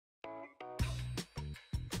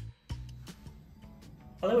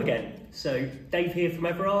Hello again. So Dave here from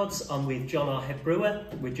Everard's. I'm with John, our head brewer.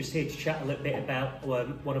 We're just here to chat a little bit about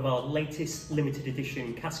one of our latest limited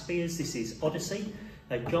edition cask beers. This is Odyssey.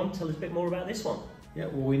 John, tell us a bit more about this one. Yeah,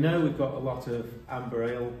 well, we know we've got a lot of amber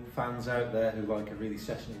ale fans out there who like a really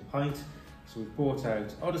sessionable pint. So we've brought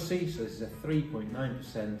out Odyssey. So this is a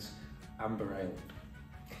 3.9% amber ale.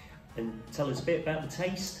 And tell us a bit about the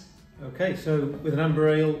taste. Okay, so with an amber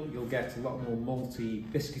ale, you'll get a lot more malty,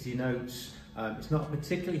 biscuity notes. It's not a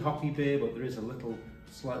particularly hoppy beer, but there is a little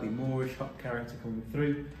slightly moreish hop character coming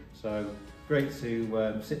through. So great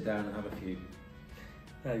to sit down and have a few.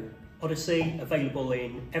 Odyssey, available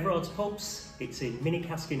in Everard's pubs. It's in mini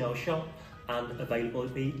cask in our shop and available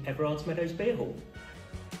at the Everard's Meadows Beer Hall.